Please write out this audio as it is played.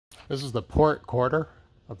This is the port quarter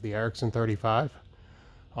of the Ericson 35,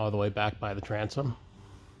 all the way back by the transom.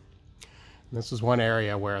 And this is one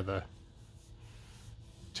area where the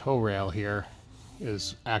tow rail here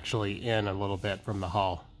is actually in a little bit from the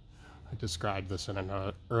hull. I described this in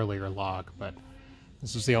an earlier log, but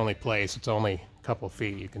this is the only place. It's only a couple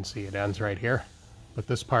feet. You can see it ends right here. But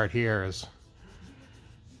this part here is,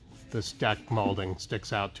 this deck molding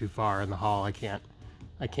sticks out too far in the hull. I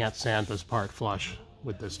can't sand this part flush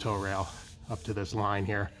with this tow rail up to this line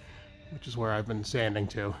here, which is where I've been sanding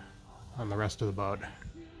to on the rest of the boat.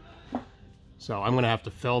 So I'm going to have to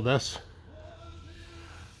fill this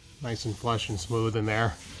nice and flush and smooth in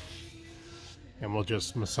there, and we'll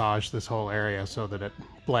just massage this whole area so that it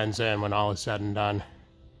blends in when all is said and done,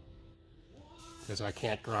 because I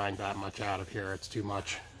can't grind that much out of here. It's too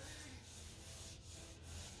much.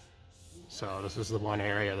 So this is the one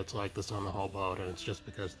area that's like this on the whole boat, and it's just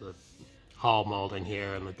because the hull molding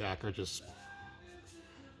here and the deck are just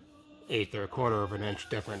 1/8 or 1/4 of an inch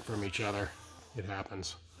different from each other. It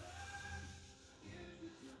happens.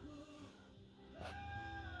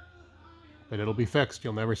 But it'll be fixed.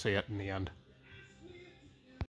 You'll never see it in the end.